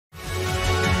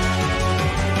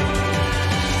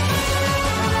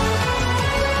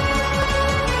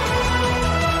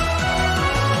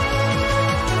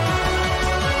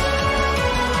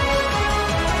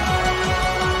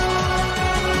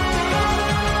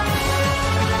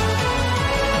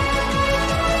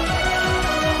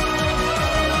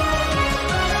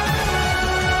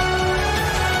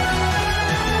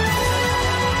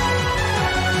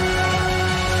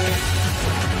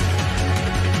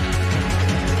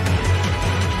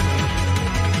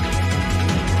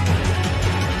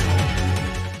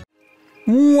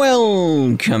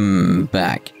Welcome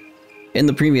back. In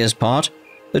the previous part,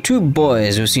 the two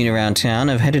boys we've seen around town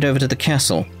have headed over to the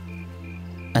castle.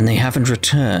 And they haven't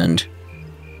returned.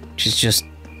 Which is just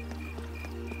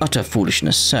utter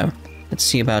foolishness. So, let's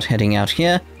see about heading out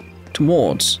here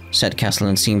towards said castle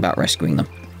and seeing about rescuing them.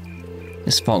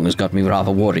 This fog has got me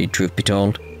rather worried, truth be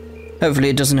told. Hopefully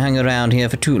it doesn't hang around here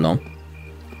for too long.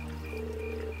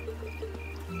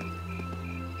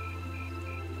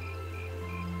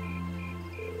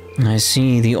 I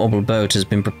see the orbital boat has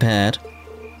been prepared.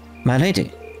 My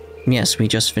lady, yes, we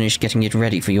just finished getting it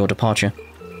ready for your departure.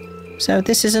 So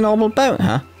this is an orbital boat,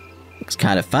 huh? Looks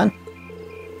kind of fun.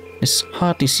 This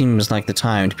hardly seems like the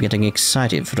time to be getting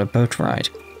excited for a boat ride.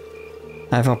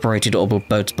 I've operated orbital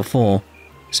boats before,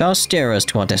 so I'll steer us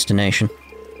to our destination.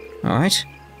 Alright,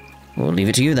 we'll leave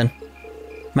it to you then.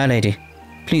 My lady,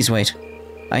 please wait.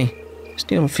 I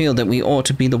still feel that we ought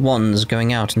to be the ones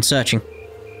going out and searching.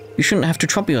 You shouldn't have to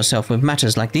trouble yourself with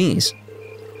matters like these.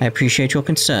 I appreciate your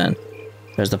concern.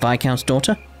 As the Viscount's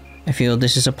daughter, I feel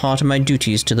this is a part of my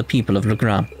duties to the people of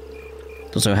Legram.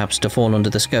 It also happens to fall under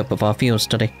the scope of our field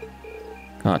study.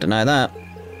 Can't deny that.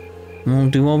 We'll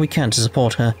do all we can to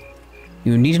support her.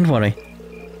 You needn't worry.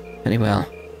 Very well.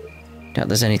 Doubt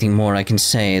there's anything more I can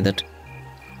say that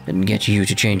didn't get you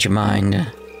to change your mind.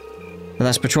 The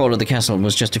last patrol of the castle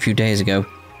was just a few days ago,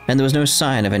 and there was no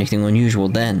sign of anything unusual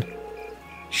then.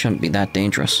 Shouldn't be that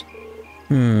dangerous.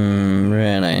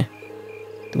 Really.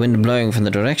 The wind blowing from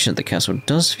the direction of the castle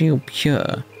does feel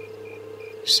pure.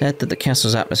 Said that the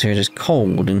castle's atmosphere is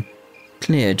cold and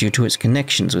clear due to its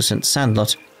connections with St.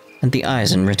 Sandlot and the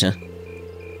Eisenritter.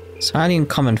 It's highly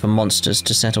uncommon for monsters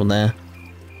to settle there,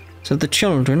 so the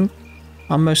children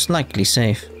are most likely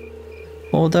safe.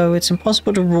 Although it's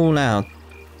impossible to rule out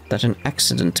that an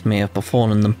accident may have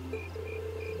befallen them.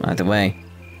 Either way,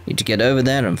 need to get over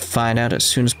there and find out as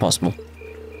soon as possible.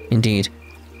 Indeed,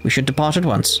 we should depart at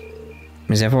once.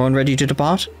 Is everyone ready to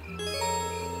depart?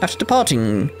 After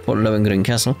departing for Lohengrin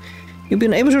Castle, you'll be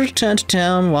able to return to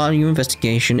town while your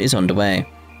investigation is underway.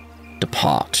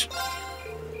 Depart.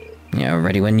 Yeah,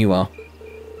 ready when you are.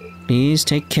 Please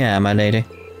take care, my lady.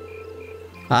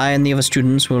 I and the other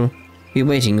students will be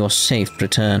awaiting your safe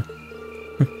return.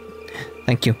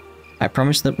 Thank you. I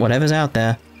promise that whatever's out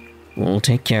there, we'll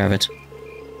take care of it.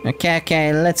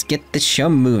 Okay, let's get this show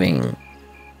moving.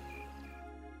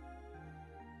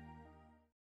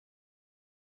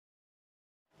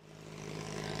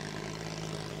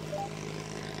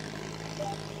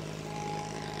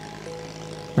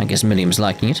 I guess Miriam's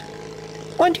liking it.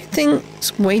 What do you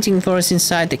think's waiting for us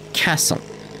inside the castle?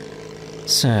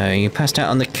 So, you passed out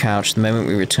on the couch the moment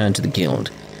we returned to the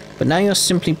guild, but now you're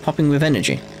simply popping with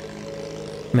energy.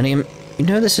 Miriam, you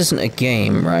know this isn't a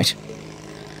game, right?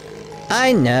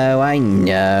 I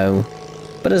know.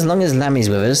 But as long as Lammy's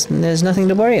with us, there's nothing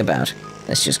to worry about.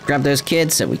 Let's just grab those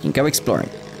kids so we can go exploring.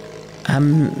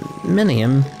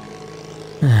 Miriam...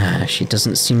 she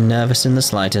doesn't seem nervous in the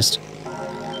slightest.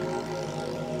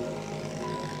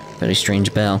 Very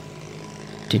strange bell.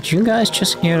 Did you guys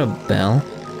just hear a bell?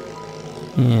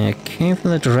 Yeah, it came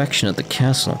from the direction of the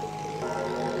castle.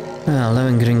 Well,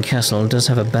 Lohengrin Castle does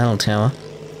have a bell tower.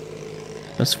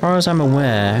 As far as I'm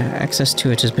aware, access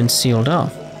to it has been sealed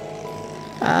off.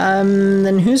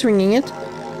 Then who's ringing it?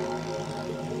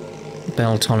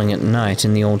 Bell tolling at night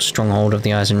in the old stronghold of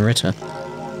the Eisenritter.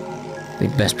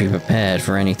 We'd best be prepared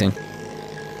for anything.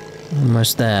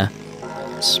 Almost there.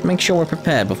 Let's make sure we're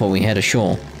prepared before we head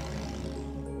ashore.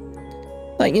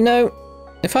 Like, you know,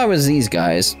 if I was these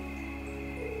guys,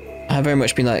 I'd very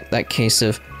much be like that case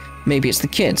of, maybe it's the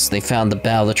kids, they found the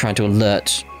bell, they're trying to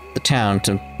alert the town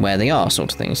to where they are,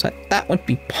 sort of things. Like, that would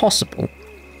be possible.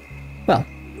 Well,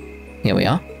 here we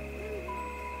are.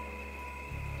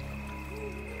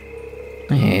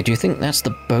 Hey, do you think that's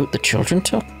the boat the children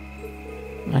took?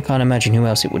 I can't imagine who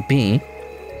else it would be.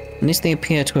 At least they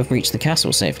appear to have reached the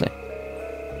castle safely.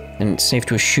 And it's safe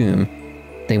to assume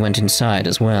they went inside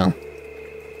as well.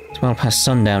 It's well past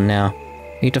sundown now.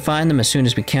 We need to find them as soon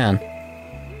as we can.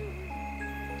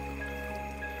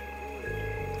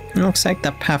 It looks like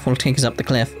that path will take us up the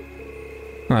cliff.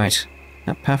 Right,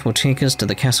 that path will take us to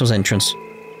the castle's entrance.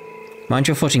 Mind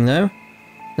your footing, though.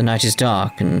 The night is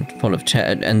dark and full of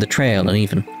and the trail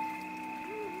uneven.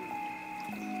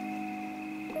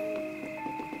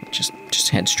 Just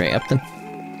head straight up then.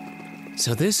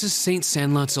 So this is St.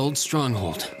 Sandlot's old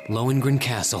stronghold, Lohengrin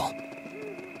Castle.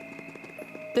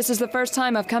 This is the first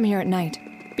time I've come here at night.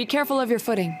 Be careful of your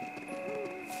footing.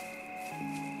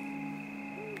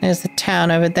 There's the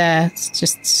town over there. It's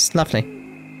just lovely.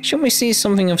 Shouldn't we see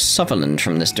something of Sutherland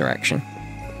from this direction?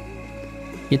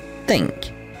 You'd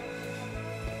think.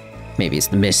 Maybe it's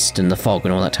the mist and the fog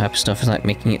and all that type of stuff is like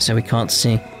making it so we can't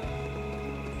see.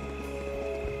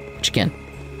 Which again,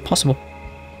 possible.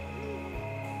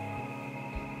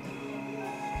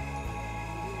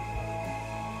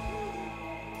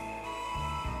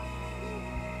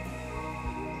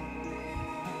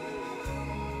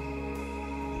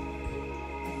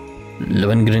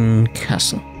 Lohengrin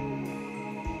Castle.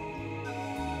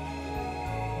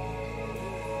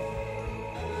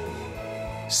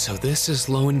 So this is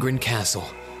Lohengrin Castle.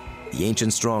 The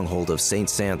ancient stronghold of Saint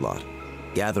Sandlot,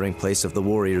 gathering place of the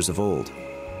warriors of old.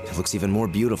 It looks even more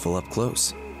beautiful up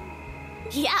close.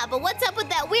 Yeah, but what's up with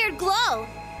that weird glow?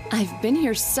 I've been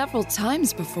here several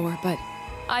times before, but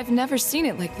I've never seen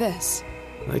it like this.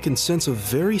 I can sense a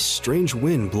very strange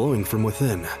wind blowing from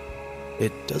within.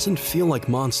 It doesn't feel like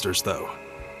monsters, though.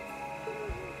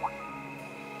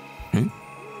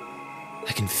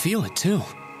 I can feel it too.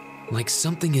 Like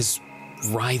something is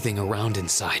writhing around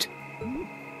inside.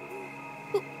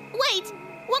 Wait,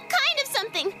 what kind of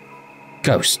something?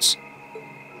 Ghosts.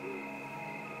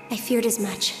 I feared as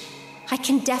much. I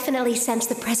can definitely sense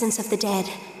the presence of the dead.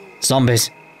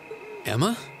 Zombies.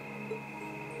 Emma?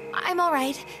 I'm all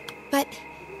right, but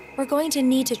we're going to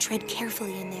need to tread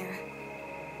carefully in there.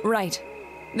 Right.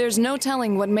 There's no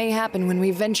telling what may happen when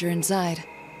we venture inside.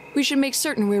 We should make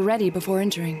certain we're ready before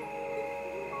entering.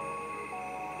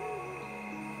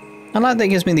 I like that it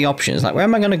gives me the options. Like, where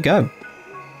am I going to go?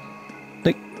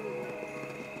 Like,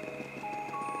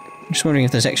 I'm just wondering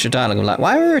if there's extra dialogue. Like,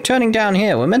 why are we returning down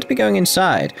here? We're meant to be going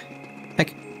inside.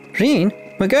 Like, Reen,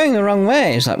 we're going the wrong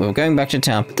way. It's like, we're going back to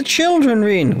town. But the children,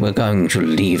 Reen, we're going to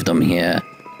leave them here.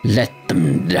 Let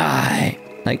them die.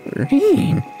 Like,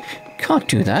 Reen, can't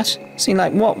do that. See,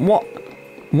 like, what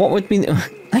would be...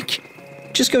 Like,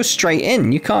 just go straight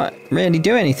in. You can't really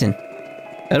do anything.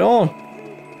 At all.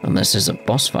 Unless there's a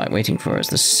boss fight waiting for us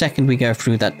the second we go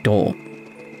through that door.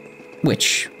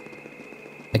 Which,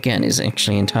 again, is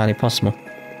actually entirely possible.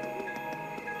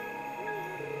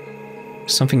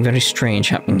 Something very strange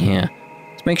happening here.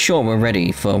 Let's make sure we're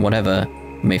ready for whatever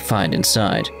we may find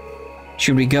inside.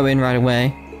 Should we go in right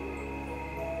away?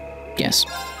 Yes.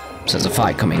 So there's a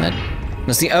fight coming then.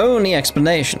 That's the only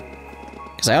explanation.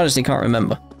 Because I honestly can't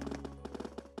remember.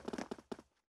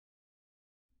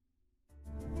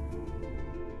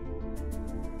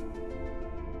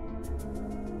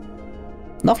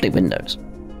 Lovely windows.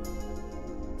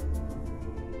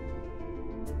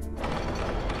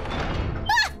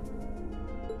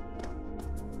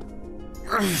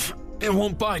 It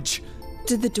won't budge.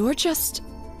 Did the door just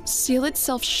seal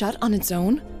itself shut on its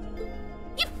own?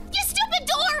 You stupid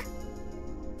door!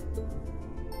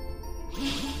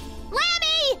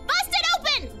 Lammy! Bust it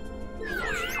open!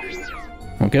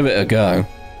 I'll give it a go.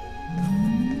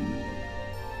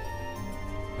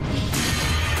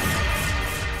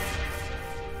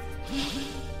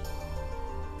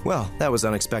 Well, that was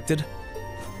unexpected.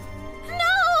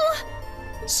 No!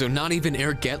 So not even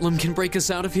Erebonia can break us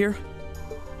out of here?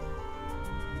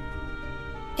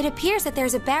 It appears that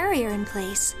there's a barrier in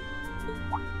place.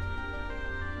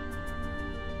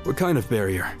 What kind of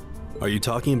barrier? Are you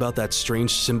talking about that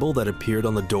strange symbol that appeared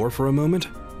on the door for a moment?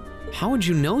 How would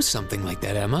you know something like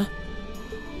that, Emma?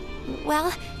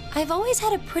 Well, I've always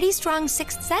had a pretty strong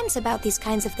sixth sense about these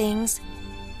kinds of things.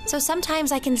 So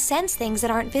sometimes I can sense things that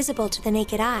aren't visible to the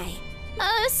naked eye.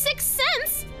 Sixth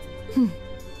sense?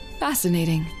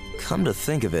 Fascinating. Come to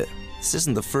think of it, this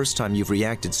isn't the first time you've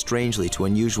reacted strangely to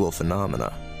unusual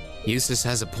phenomena. Eustace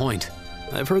has a point.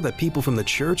 I've heard that people from the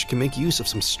church can make use of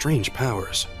some strange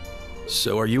powers.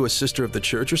 So are you a sister of the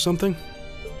church or something?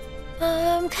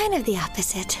 Kind of the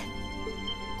opposite.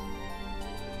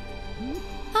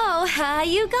 Oh,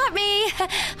 you got me.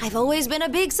 I've always been a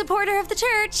big supporter of the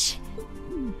church.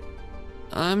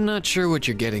 I'm not sure what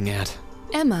you're getting at.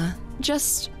 Emma,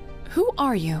 just who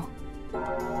are you?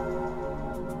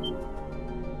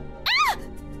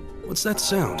 What's that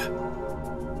sound?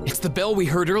 It's the bell we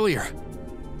heard earlier.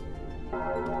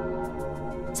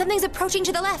 Something's approaching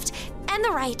to the left and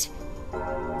the right.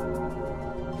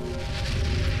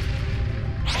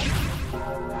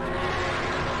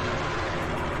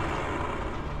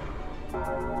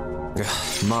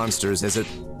 Monsters, is it?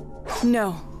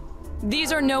 No.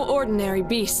 These are no ordinary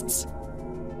beasts.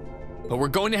 But we're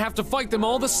going to have to fight them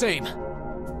all the same.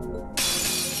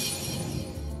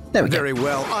 There we go. Very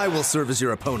well, I will serve as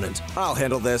your opponent. I'll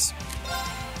handle this.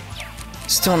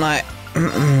 Still like, noble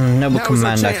Now's our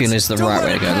command I chance. feel is the Don't right let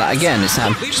way to it go. pass. Like, again, it's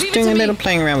Leave just it doing to a little me.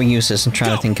 playing around with Eustace and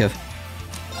trying to think of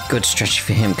good strategy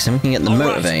for him, because I'm looking at the All right,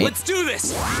 motivate. let's do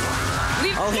this.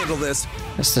 I'll handle this.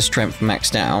 That's the strength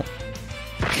maxed out.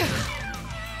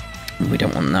 We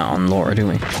don't want that on Laura, do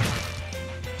we?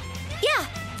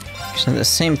 So at the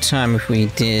same time, if we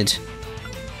did...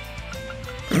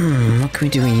 what can we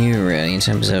do with you, really, in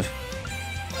terms of...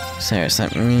 So it's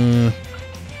like...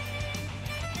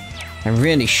 I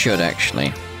really should,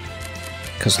 actually.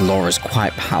 Because Laura's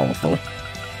quite powerful.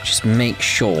 Just make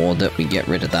sure that we get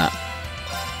rid of that.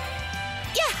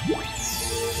 Yeah!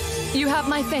 You have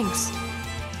my things.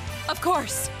 Of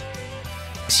course.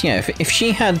 So yeah, if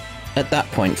she had, at that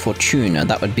point, Fortuna,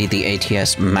 that would be the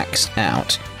ATS maxed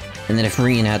out. And then if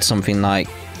Reen had something like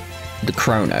the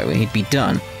Chrono, he'd be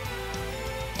done.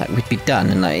 Like, we'd be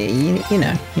done, and like, you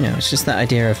know, it's just that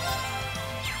idea of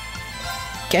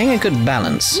getting a good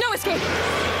balance. No escape!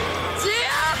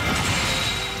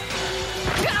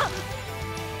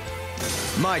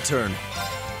 My turn.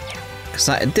 Because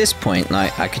like, at this point,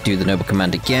 like, I could do the Noble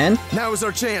Command again. Now is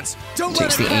our chance. Don't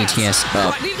Takes let the it pass. ATS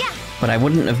up. But I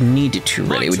wouldn't have needed to,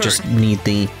 really. It would just need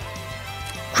the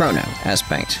Chrono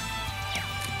aspect.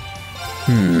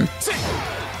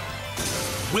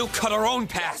 We'll cut our own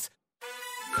path.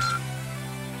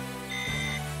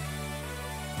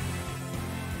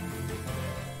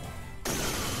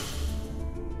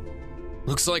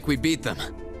 Looks like we beat them.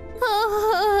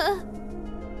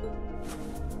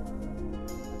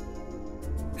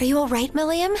 Are you alright,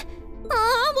 Milliam?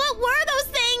 What were those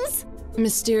things?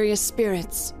 Mysterious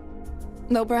spirits.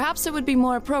 Though perhaps it would be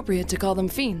more appropriate to call them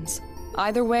fiends.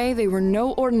 Either way, they were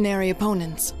no ordinary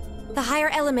opponents. The higher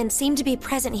elements seem to be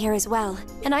present here as well,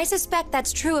 and I suspect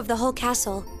that's true of the whole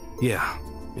castle. Yeah,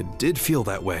 it did feel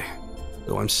that way.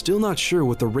 Though I'm still not sure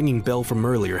what the ringing bell from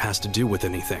earlier has to do with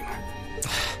anything.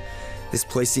 This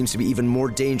place seems to be even more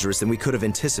dangerous than we could have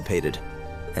anticipated.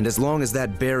 And as long as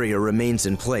that barrier remains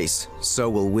in place, so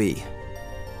will we.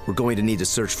 We're going to need to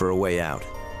search for a way out.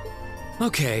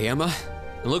 Okay, Emma.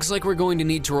 It looks like we're going to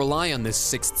need to rely on this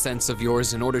sixth sense of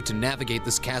yours in order to navigate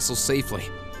this castle safely.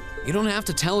 You don't have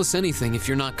to tell us anything if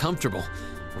you're not comfortable.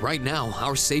 Right now,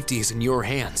 our safety is in your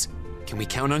hands. Can we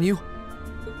count on you?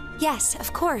 Yes,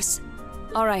 of course.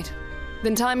 All right,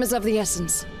 then time is of the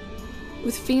essence.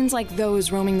 With fiends like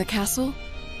those roaming the castle,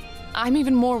 I'm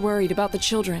even more worried about the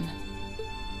children.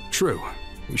 True.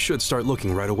 We should start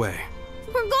looking right away.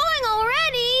 We're going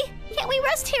already. Can't we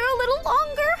rest here a little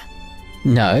longer?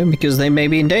 No, because they may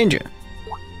be in danger.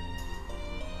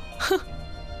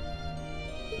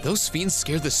 Those fiends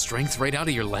scare the strength right out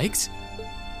of your legs?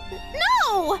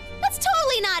 No! That's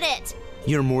totally not it!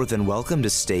 You're more than welcome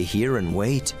to stay here and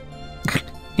wait.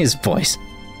 His voice.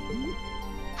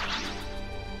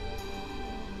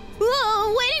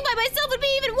 Whoa, waiting by myself would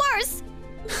be even worse!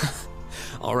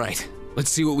 All right, let's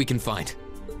see what we can find.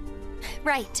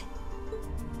 Right.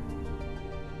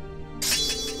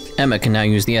 Emma can now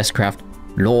use the S-craft.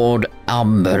 Lord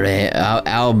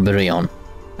Alberion.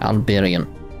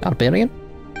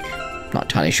 Not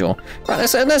entirely sure. Right,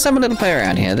 let's have a little play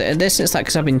around here. This is like,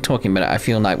 because I've been talking about it, I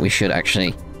feel like we should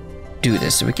actually do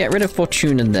this. So we get rid of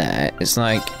Fortuna there. It's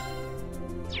like,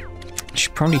 I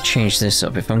should probably change this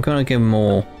up if I'm going to go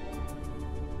more.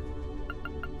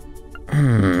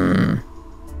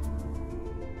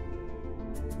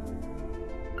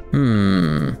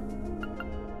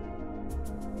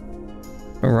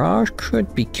 Barrage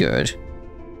could be good.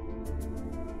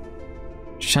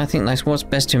 Just trying to think, like, what's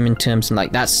best to him in terms of,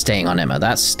 like, that's staying on Emma.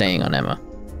 That's staying on Emma.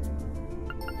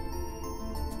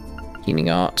 Healing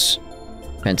arts.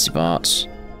 Offensive arts.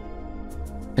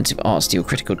 Offensive arts deal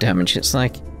critical damage. It's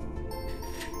like...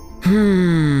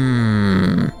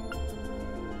 I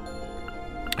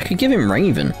could give him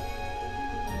Raven.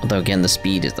 Although, again, the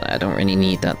speed is there. I don't really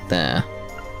need that there.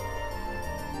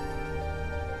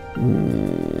 Ooh.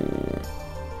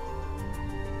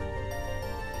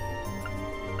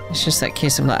 It's just that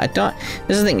case of like, I don't...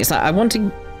 This is the thing, it's like, I want to...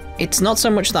 It's not so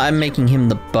much that I'm making him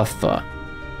the buffer.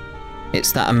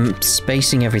 It's that I'm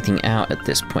spacing everything out at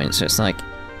this point, so it's like...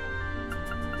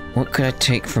 What could I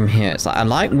take from here? It's like, I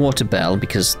like Water Bell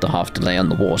because the half delay on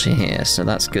the water here, so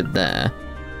that's good there.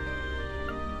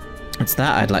 It's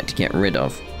that I'd like to get rid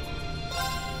of.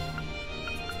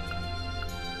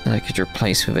 That I could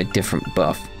replace with a different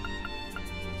buff.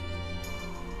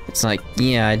 It's like,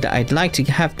 yeah, I'd like to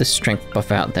have the strength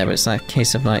buff out there, but it's like a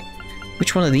case of like,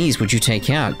 which one of these would you take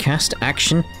out? Cast,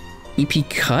 action, EP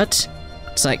cut?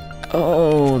 It's like,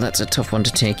 oh, that's a tough one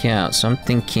to take out. So I'm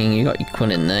thinking, you got your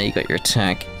Quill in there, you got your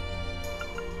attack.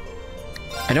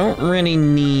 I don't really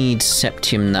need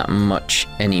Septium that much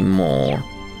anymore,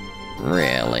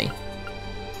 really.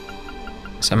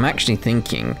 So I'm actually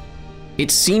thinking,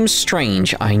 it seems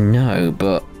strange, I know,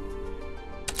 but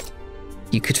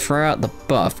you could throw out the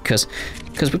buff, because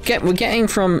we're getting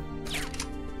from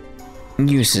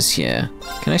uses here.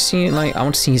 Can I see, like, I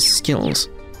want to see his skills.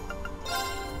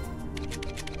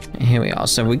 here we are.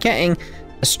 So we're getting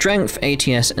a strength,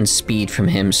 ATS, and speed from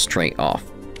him straight off.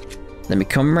 Then we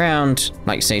come round,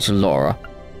 like say, to Laura.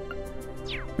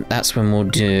 That's when we'll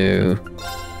do...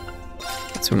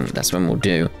 That's when we'll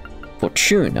do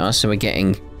Fortuna, so we're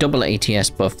getting double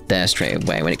ATS buff there straight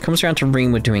away. When it comes around to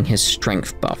Reem, we're doing his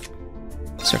strength buff.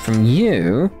 So from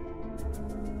you...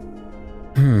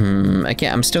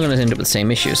 again, I'm still going to end up with the same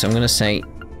issue, so I'm going to say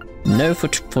no for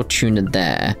Fortuna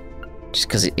there, just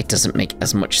because it doesn't make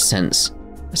as much sense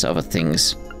as other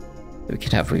things that we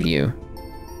could have with you.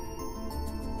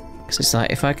 Because it's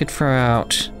like, if I could throw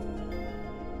out...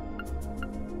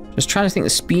 Just trying to think the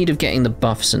speed of getting the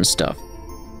buffs and stuff.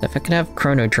 If I could have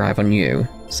Chrono Drive on you,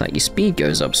 it's like your speed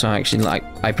goes up, so I actually like,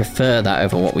 I prefer that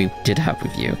over what we did have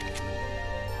with you.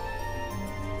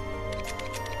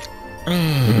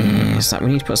 It's like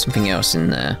we need to put something else in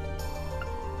there.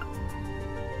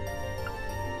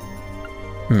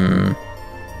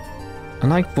 I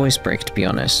like Voice Break, to be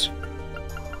honest.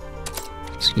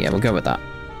 So yeah, we'll go with that.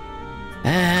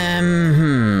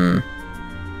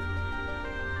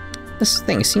 This is the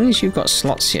thing, seeing as you've got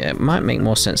slots here, it might make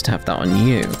more sense to have that on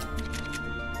you.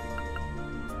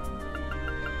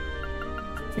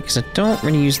 Because I don't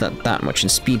really use that much, and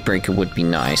Speed Breaker would be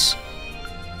nice.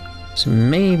 So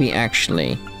maybe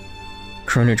actually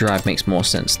Chrono Drive makes more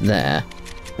sense there.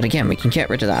 But again, we can get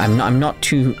rid of that. I'm not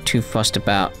too fussed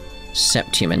about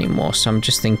Septium anymore, so I'm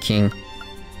just thinking,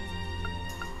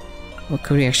 what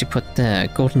could we actually put there?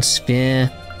 Golden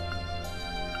Sphere?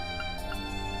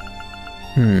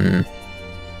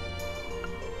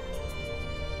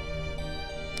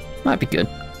 Might be good.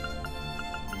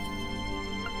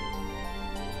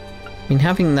 I mean,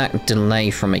 having that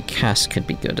delay from a cast could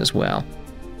be good as well.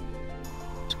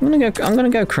 So I'm gonna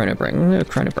go Chrono Break. I'm gonna go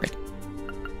Chrono Break.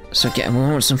 So again, we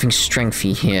want something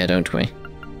strengthy here, don't we?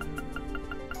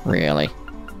 Really?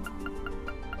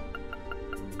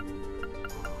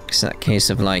 It's that case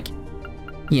of like,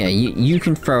 yeah, you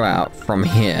can throw out from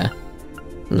here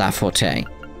La Forte.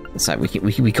 It's like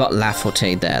we got La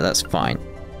Forte there, that's fine.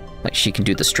 Like she can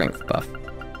do the strength buff.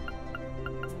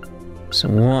 So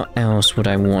what else would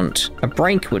I want? A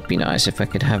break would be nice if I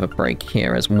could have a break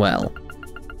here as well.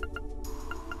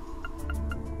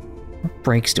 What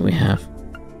breaks do we have?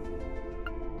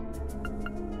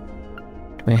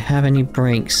 Do we have any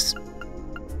breaks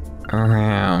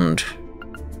around?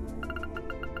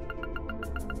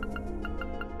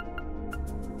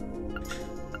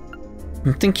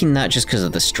 I'm thinking that just because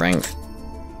of the strength.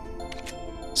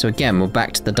 So again, we're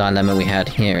back to the dilemma we had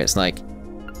here. It's like,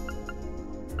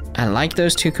 I like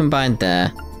those two combined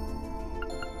there.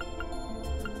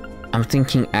 I'm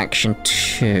thinking action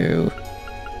 2.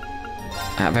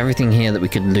 Out of everything here that we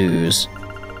could lose.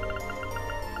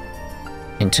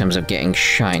 In terms of getting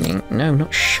Shining. No,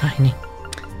 not Shining.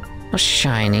 Not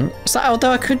Shining. It's like,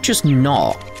 although I could just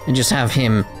not. And just have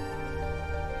him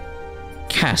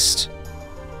cast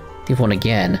the one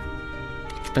again.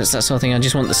 But it's that sort of thing, I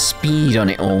just want the speed on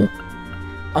it all.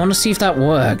 I want to see if that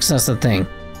works, that's the thing.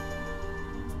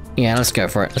 Yeah, let's go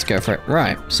for it, let's go for it.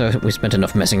 Right, so we spent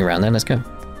enough messing around then, let's go.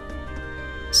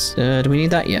 So, do we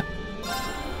need that? Yeah.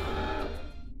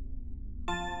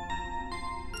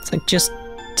 It's like just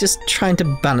trying to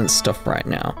balance stuff right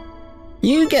now.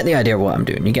 You get the idea of what I'm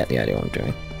doing, you get the idea of what I'm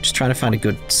doing. Just trying to find a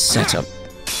good setup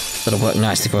that'll work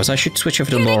nicely for us. I should switch over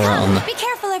to Laura on the Be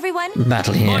careful, everyone.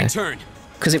 battle here. My turn.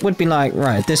 Because it would be like,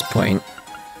 right, at this point,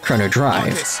 Chrono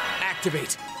Drive. Marcus,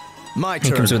 activate. My He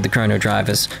turn. comes with the Chrono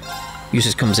Drivers.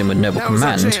 Uses comes in with Noble Now's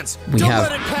our Command. chance. We Don't have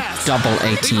let it pass. double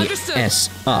Understood. ATS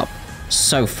up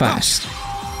so fast.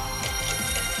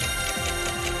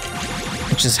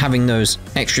 Just having those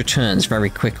extra turns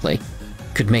very quickly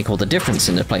could make all the difference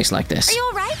in a place like this. Are you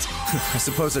alright? I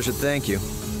suppose I should thank you.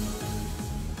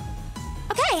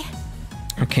 Okay.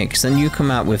 Okay, because then you come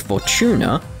out with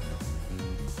Fortuna.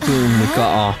 Boom, we've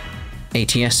got our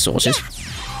ATS sorted.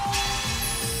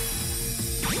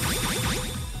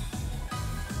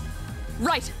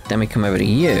 Right. Then we come over to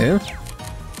you.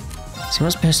 See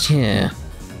what's best here.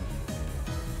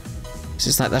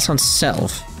 It's like that's on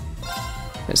self.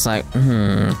 It's like,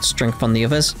 strength on the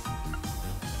others.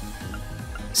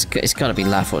 It's got to be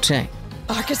La Forte.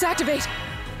 Arcus, activate.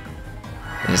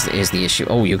 Is the issue.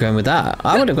 Oh, you're going with that.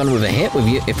 I would have gone with a hit with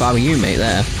you if I were you, mate,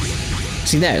 there.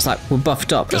 See there, it's like we're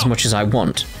buffed up as much as I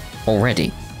want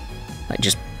already. Like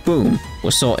just boom,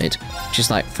 we're sorted. Just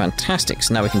like fantastic.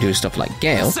 So now we can do stuff like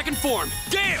Gale. Second form,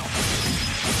 Gale.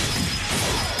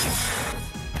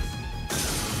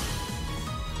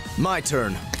 My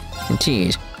turn.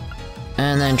 Indeed.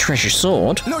 And then Treasure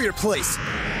Sword. Know your place.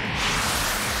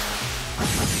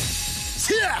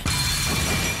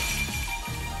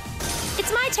 It's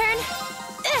it's my turn.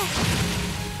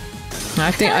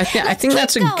 I think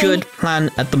that's a good plan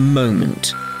at the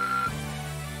moment.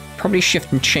 Probably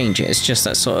shift and change it. It's just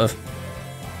that sort of...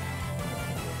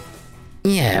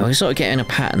 Yeah, we're sort of getting a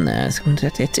pattern there.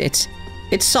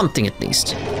 It's something at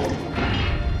least.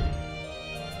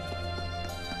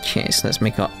 Okay, so let's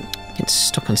make our... Get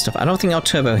stuck on stuff. I don't think I'll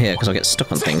turbo here because I'll get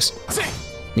stuck on things.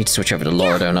 Need to switch over to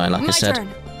Laura, don't I? Like I said. Turn.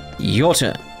 Your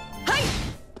turn.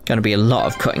 Gonna be a lot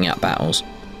of cutting out battles.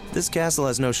 This castle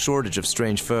has no shortage of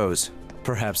strange foes.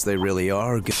 Perhaps they really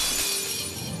are good.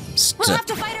 We'll have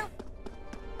to fight her.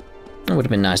 It would have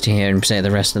been nice to hear him say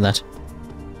the rest of that.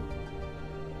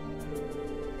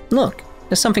 Look,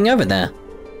 there's something over there.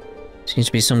 Seems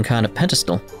to be some kind of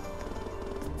pedestal.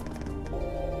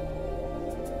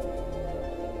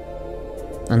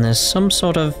 And there's some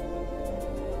sort of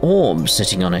orb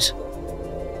sitting on it.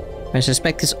 I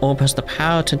suspect this orb has the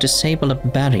power to disable a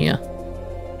barrier.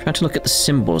 Try to look at the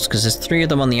symbols, because there's 3 of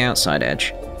them on the outside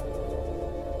edge.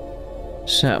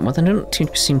 So, well, they don't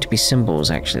seem to be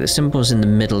symbols, actually. The symbol's in the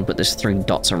middle, but there's 3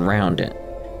 dots around it.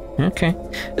 Okay.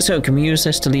 So, can we use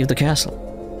this to leave the castle?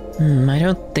 I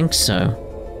don't think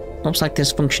so. Looks like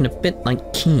this function a bit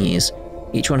like keys.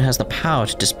 Each one has the power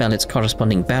to dispel its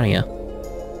corresponding barrier.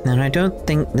 And I don't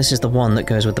think this is the one that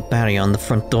goes with the barrier on the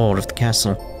front door of the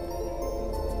castle.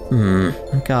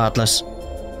 Regardless.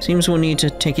 Seems we'll need to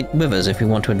take it with us if we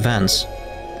want to advance.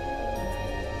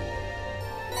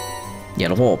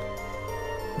 Yellow orb.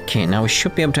 Okay, now we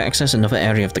should be able to access another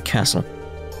area of the castle.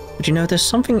 But you know, there's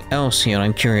something else here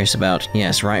I'm curious about.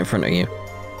 Yes, right in front of you.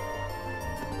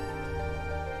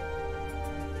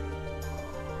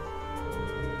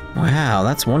 Wow,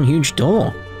 that's one huge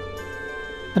door.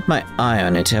 Had my eye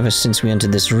on it ever since we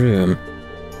entered this room.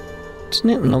 Doesn't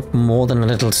it look more than a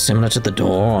little similar to the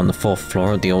door on the 4th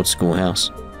floor of the old schoolhouse?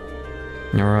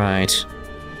 Right.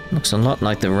 Looks a lot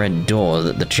like the red door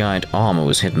that the giant armor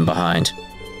was hidden behind.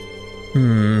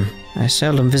 I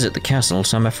seldom visit the castle,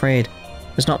 so I'm afraid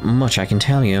there's not much I can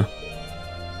tell you.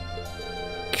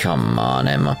 Come on,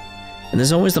 Emma.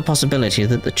 There's always the possibility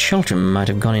that the children might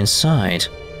have gone inside.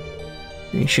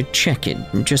 We should check it,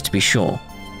 just to be sure.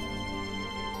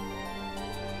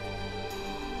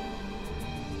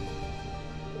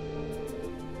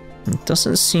 It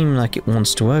doesn't seem like it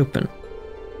wants to open.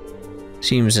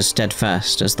 Seems as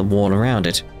steadfast as the wall around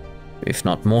it, if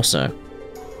not more so.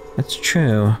 That's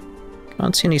true.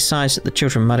 Can't see any signs that the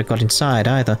children might have got inside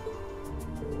either.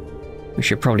 We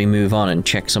should probably move on and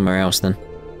check somewhere else then.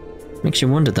 Makes you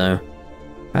wonder though,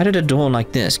 how did a door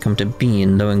like this come to be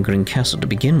in Lohengrin Castle to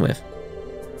begin with?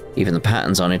 Even the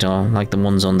patterns on it are like the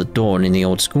ones on the door in the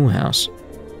old schoolhouse.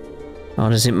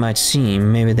 Odd as it might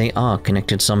seem, maybe they are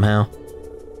connected somehow.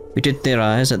 We did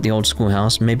theorize that the old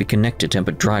schoolhouse may be connected to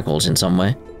Emperor Dragos in some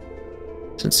way,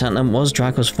 since Santa was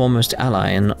Dragos' foremost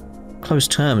ally and close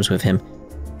terms with him.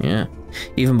 Yeah,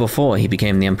 even before he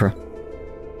became the Emperor.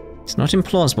 It's not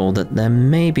implausible that there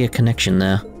may be a connection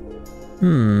there.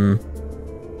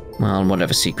 Well,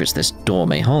 whatever secrets this door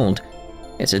may hold,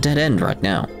 it's a dead end right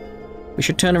now. We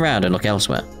should turn around and look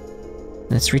elsewhere.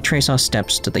 Let's retrace our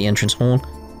steps to the entrance hall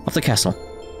of the castle.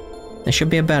 There should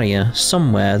be a barrier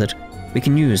somewhere that we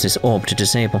can use this orb to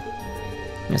disable.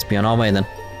 Let's be on our way then.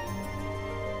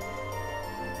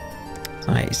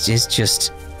 It's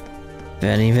just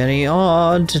very, very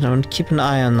odd. Don't keep an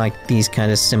eye on like these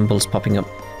kind of symbols popping up.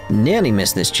 Nearly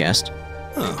missed this chest.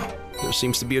 Oh, there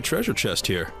seems to be a treasure chest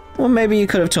here. Well, maybe you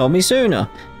could have told me sooner.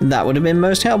 That would have been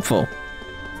most helpful.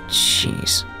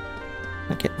 Jeez.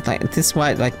 Like this is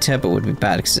why like turbo would be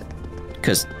bad,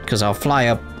 because I'll fly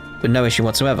up with no issue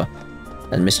whatsoever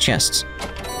and miss chests.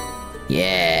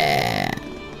 Yeah,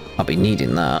 I'll be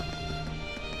needing that.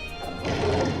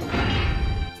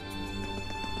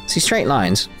 See, straight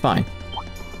lines, fine.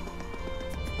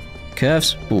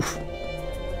 Curves, oof.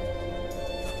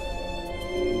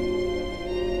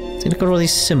 See, look at all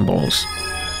these symbols.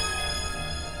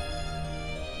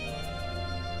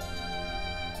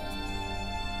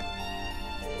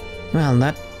 Well,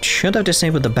 that should have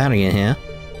disabled the barrier here.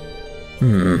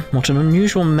 What an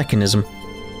unusual mechanism.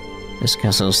 This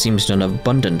castle seems to have an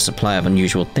abundant supply of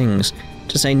unusual things,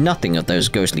 to say nothing of those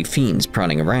ghostly fiends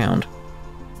prowling around.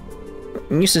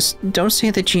 Eustace, don't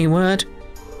say the G word.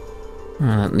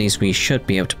 Well, at least we should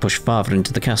be able to push farther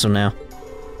into the castle now.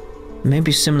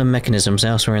 Maybe similar mechanisms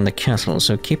elsewhere in the castle,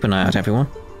 so keep an eye out, everyone.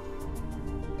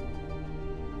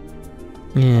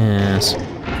 Yes.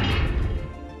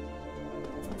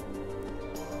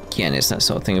 Again, it's that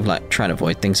sort of thing of like trying to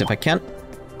avoid things if I can.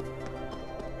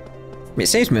 It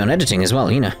saves me on editing as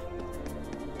well, you know.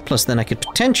 Plus then I could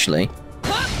potentially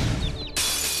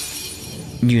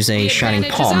use a shining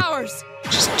palm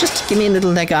Just give me a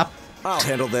little leg up I'll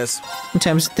handle this. in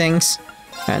terms of things.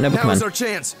 Alright, Noble, come Now's on. our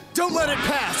chance. Don't let it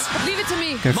pass. Leave it to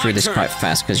me. Go through this quite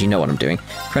fast, because you know what I'm doing.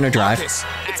 Chrono Drive. Focus.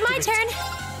 It's my turn.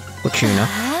 Fortuna.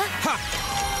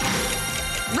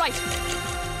 Right.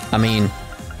 I mean,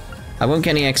 I won't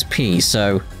get any XP,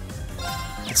 so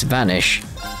it's Vanish.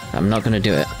 I'm not gonna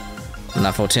do it.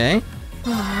 La Forte.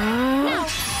 No.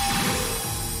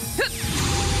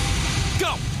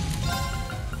 Go!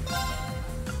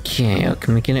 Okay,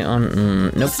 can we get it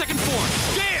on? Nope. Second form,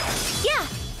 Gale! Yeah.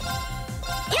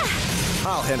 Yeah.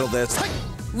 I'll handle this.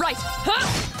 Right.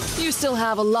 Huh? You still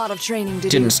have a lot of training to do.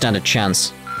 Didn't stand a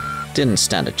chance. Didn't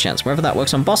stand a chance. Whether that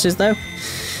works on bosses, though.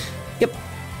 Yep.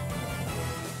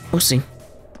 We'll see.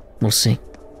 We'll see.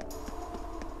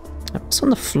 What's on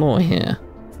the floor here?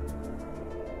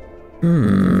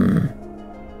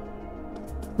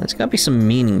 There's gotta be some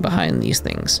meaning behind these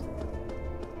things.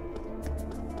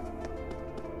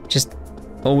 Just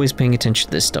always paying attention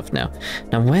to this stuff now.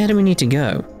 Now, where do we need to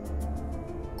go?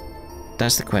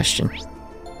 That's the question.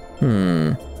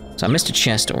 So I missed a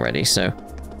chest already, so...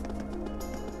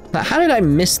 Now, how did I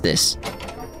miss this?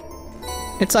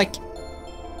 It's like...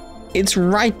 It's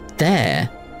right there.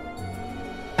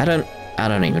 I don't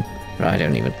even.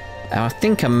 I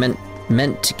think I'm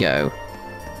meant to go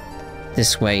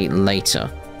this way later.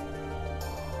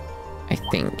 I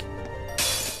think.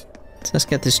 So let's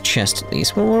get this chest at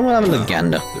least. We'll have a look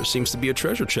gander. There seems to be a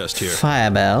treasure chest here.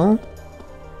 Firebell.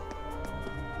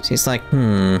 See, it's like,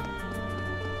 Or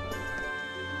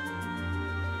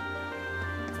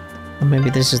maybe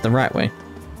this is the right way.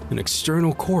 An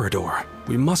external corridor.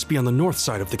 We must be on the north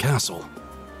side of the castle.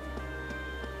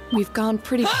 We've gone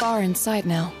pretty far inside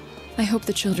now. I hope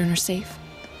the children are safe.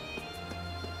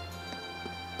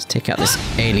 Let's take out this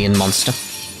alien monster.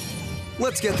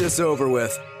 Let's get this over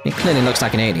with. It clearly looks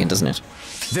like an alien, doesn't it?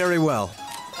 Very well.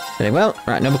 Very well.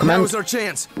 Right, Noble Command. Now's our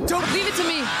chance. Don't Leave it to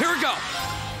me. Here we go!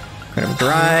 Incredible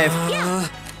Drive.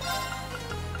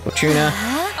 Fortuna.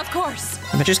 Of course.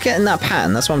 But just getting that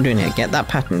pattern, that's what I'm doing here. Get that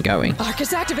pattern going.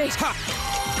 Arcus activate. Now.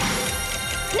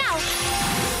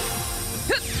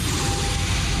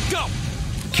 Go!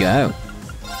 Go.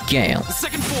 Gale.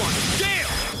 Second form, Gale!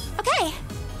 Okay.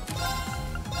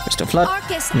 Crystal Flood.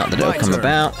 Arcus Not that it'll come turn.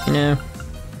 about, you know.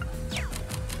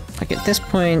 Like at this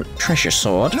point, Treasure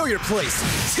Sword. know your place.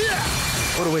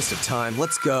 What a waste of time.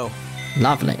 Let's go.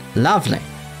 Lovely. Lovely.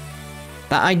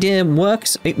 That idea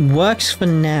works. It works for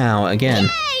now, again.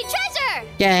 Hey, treasure!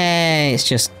 Yay! It's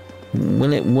just,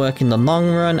 will it work in the long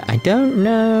run? I don't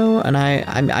know, and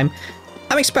I'm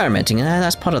experimenting, and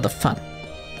that's part of the fun.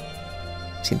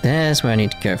 See, there's where I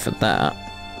need to go for that.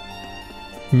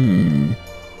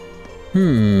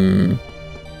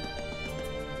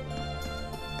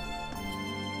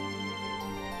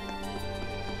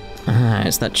 Ah,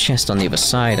 it's that chest on the other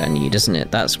side I need, isn't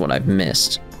it? That's what I've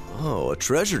missed. Oh, a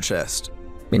treasure chest.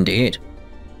 Indeed.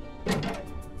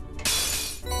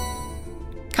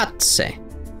 Katse.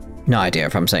 No idea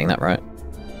if I'm saying that right.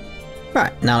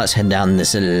 Right, now let's head down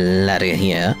this ladder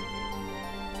here.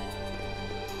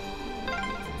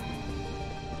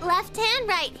 Left hand,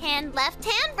 right hand, left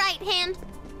hand, right hand.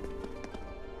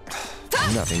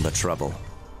 Nothing but trouble.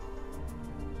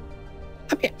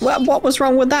 I mean, what was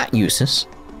wrong with that, Eustace?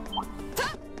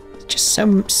 Just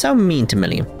so mean to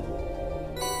Milliam.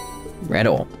 Red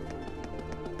Orb.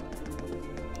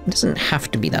 He doesn't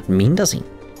have to be that mean, does he?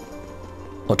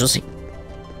 Or does he?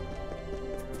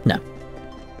 No.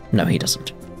 No, he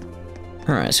doesn't.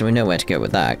 Alright, so we know where to go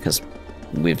with that, because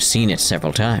we've seen it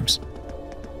several times.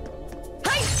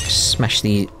 Smash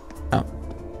the... Oh.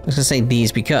 I was gonna say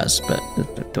these because, but...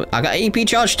 I got EP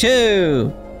charge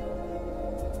too!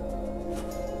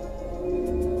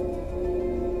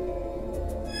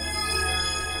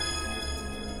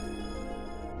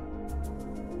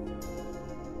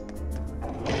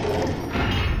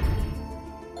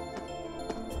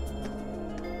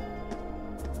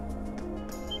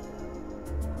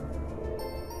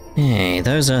 Hey,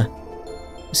 those are...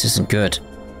 This isn't good.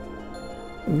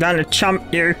 I'm gonna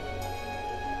chump you.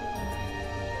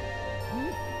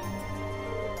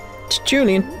 It's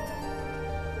Julian.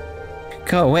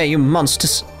 Go away, you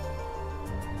monsters.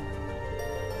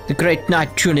 The great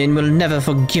knight Julian will never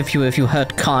forgive you if you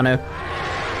hurt Kano.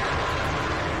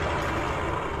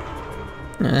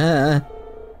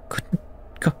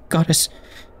 Goddess,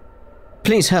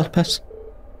 please help us.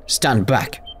 Stand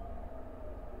back.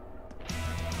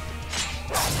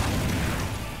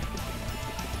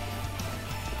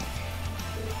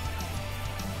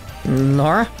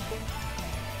 Laura?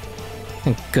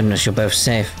 Thank goodness you're both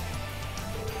safe.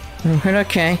 We're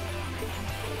okay.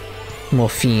 More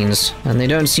fiends, and they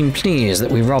don't seem pleased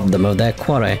that we robbed them of their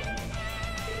quarry.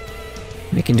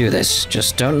 We can do this,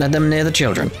 just don't let them near the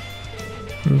children.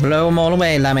 Blow them all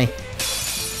away, Lammy.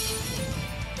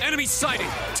 Enemy sighted!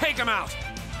 Take them out!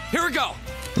 Here we go!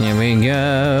 Here we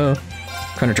go.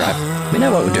 Chrono Drive. We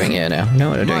know what we're doing here now. We know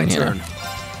what we're doing here now.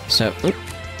 So,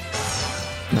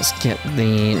 let's get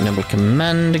the Noble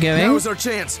Commander going. Now's our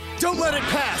chance. Don't let it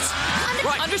pass.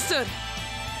 Right. Understood.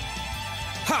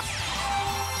 Ha!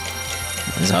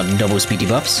 There's our double speedy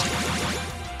buffs.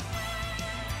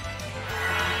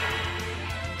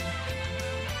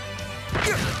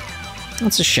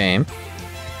 That's a shame.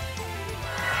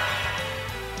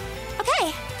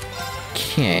 Okay.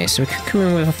 Okay, so we could come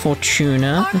in with a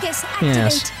Fortuna. Arcus, activate.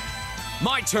 Yes.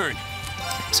 My turn!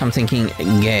 So I'm thinking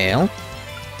Gale.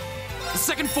 The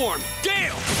second form,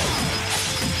 Gale!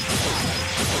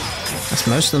 That's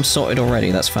most of them sorted already.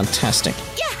 That's fantastic.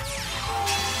 Yeah.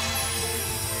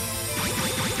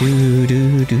 Do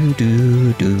do do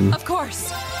do do. Of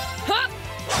course. Ha!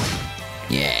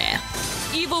 Yeah.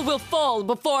 Evil will fall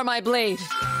before my blade.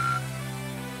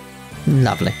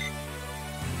 Lovely.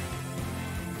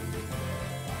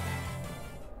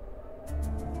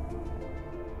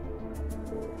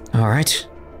 All right.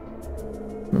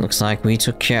 Looks like we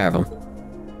took care of them.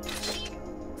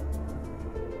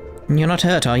 You're not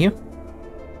hurt, are you?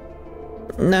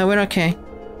 No, we're okay.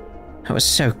 That was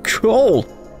so cool.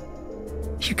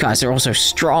 You guys are all so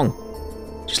strong.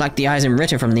 Just like the Eisen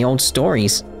Ritter from the old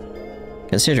stories.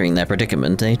 Considering their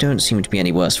predicament, they don't seem to be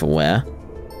any worse for wear.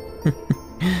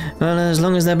 Well, as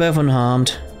long as they're both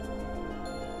unharmed.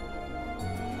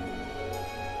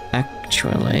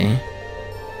 Actually,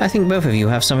 I think both of you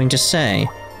have something to say.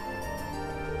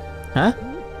 Huh?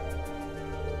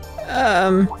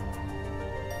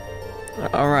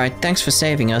 Alright, thanks for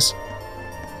saving us.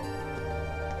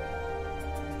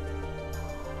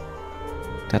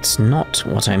 That's not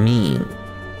what I mean.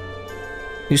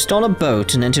 You stole a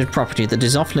boat and entered property that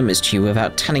is off limits to you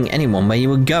without telling anyone where you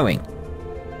were going.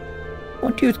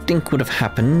 What do you think would have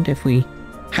happened if we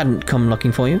hadn't come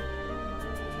looking for you?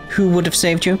 Who would have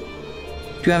saved you?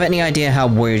 Do you have any idea how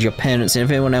worried your parents and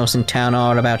everyone else in town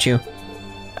are about you?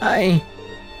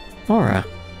 Aura.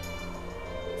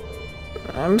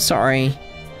 I'm sorry.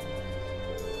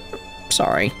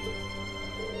 Sorry.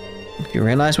 If you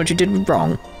realize what you did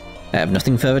wrong, I have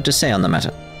nothing further to say on the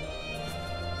matter.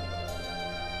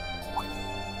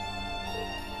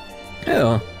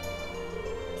 Oh.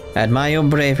 I admire your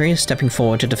bravery stepping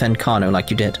forward to defend Kano like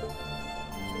you did.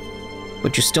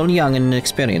 But you're still young and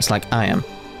inexperienced like I am.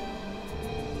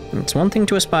 It's one thing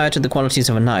to aspire to the qualities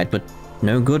of a knight, but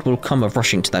no good will come of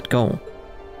rushing to that goal.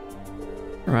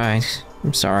 Right,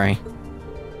 I'm sorry.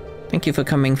 Thank you for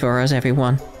coming for us,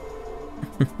 everyone.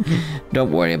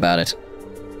 Don't worry about it.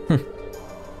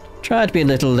 Try to be a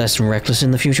little less reckless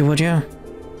in the future, would you?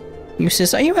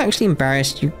 Eustace, are you actually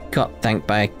embarrassed you got thanked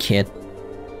by a kid?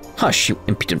 Hush, you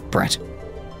impudent brat.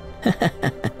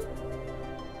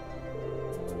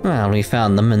 Well, we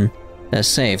found them and they're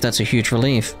safe. That's a huge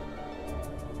relief.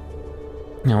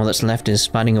 Now all that's left is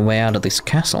finding a way out of this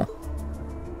castle.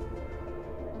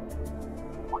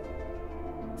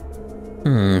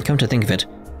 Come to think of it,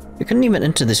 we couldn't even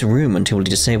enter this room until we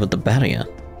disabled the barrier.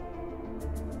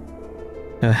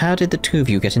 So how did the two of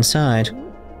you get inside?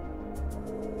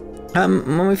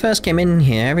 When we first came in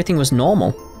here, everything was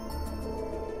normal.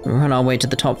 We were on our way to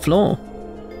the top floor.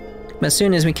 But as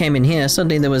soon as we came in here,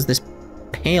 suddenly there was this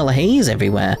pale haze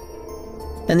everywhere.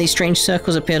 Then these strange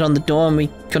circles appeared on the door and we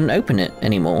couldn't open it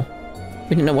anymore. We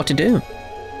didn't know what to do.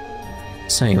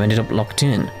 So you ended up locked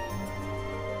in.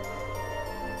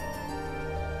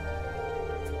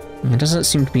 There doesn't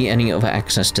seem to be any other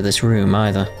access to this room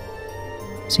either.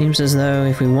 Seems as though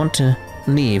if we want to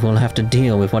leave, we'll have to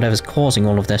deal with whatever's causing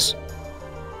all of this.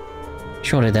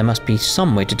 Surely there must be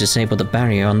some way to disable the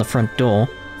barrier on the front door.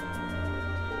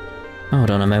 Hold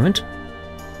on a moment.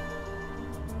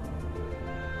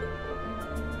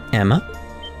 Emma?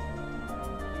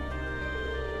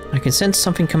 I can sense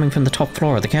something coming from the top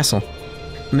floor of the castle.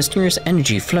 A mysterious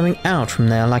energy flowing out from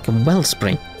there like a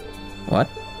wellspring. What?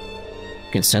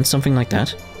 You can sense something like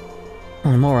that?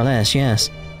 Well, more or less, yes.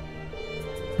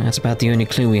 That's about the only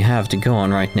clue we have to go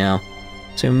on right now,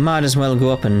 so we might as well go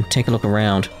up and take a look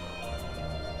around.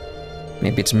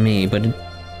 Maybe it's me, but it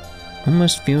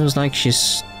almost feels like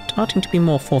she's starting to be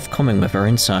more forthcoming with her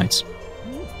insights.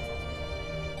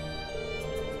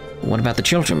 What about the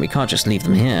children? We can't just leave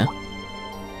them here.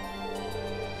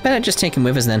 Better just take them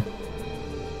with us then.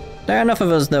 There are enough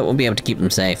of us that will be able to keep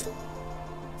them safe.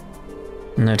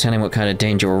 No telling what kind of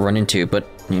danger we'll run into, but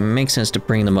it makes sense to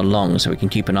bring them along so we can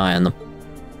keep an eye on them.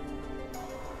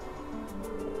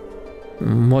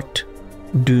 What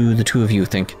do the two of you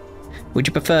think? Would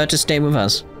you prefer to stay with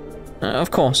us?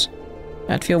 Of course.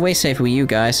 I'd feel way safer with you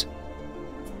guys.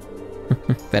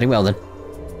 Very well then.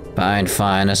 Fine,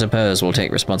 fine. I suppose we'll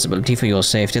take responsibility for your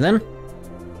safety then.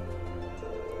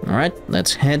 Alright,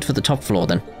 let's head for the top floor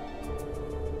then.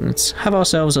 Let's have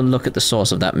ourselves a look at the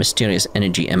source of that mysterious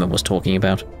energy Emma was talking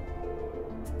about.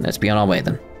 Let's be on our way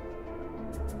then.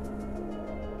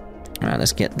 Alright,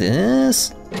 let's get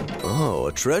this. Oh,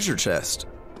 a treasure chest.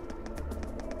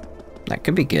 That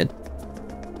could be good.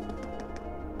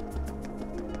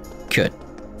 Could.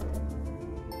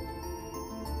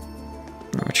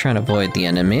 We're trying to avoid the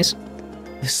enemies.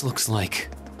 This looks like...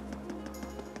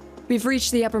 We've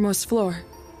reached the uppermost floor.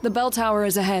 The bell tower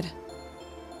is ahead.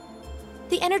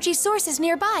 The energy source is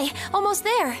nearby, almost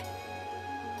there.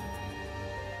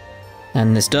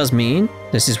 And this does mean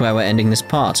this is where we're ending this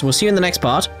part. So we'll see you in the next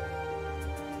part.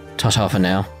 Ta-ta for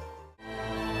now.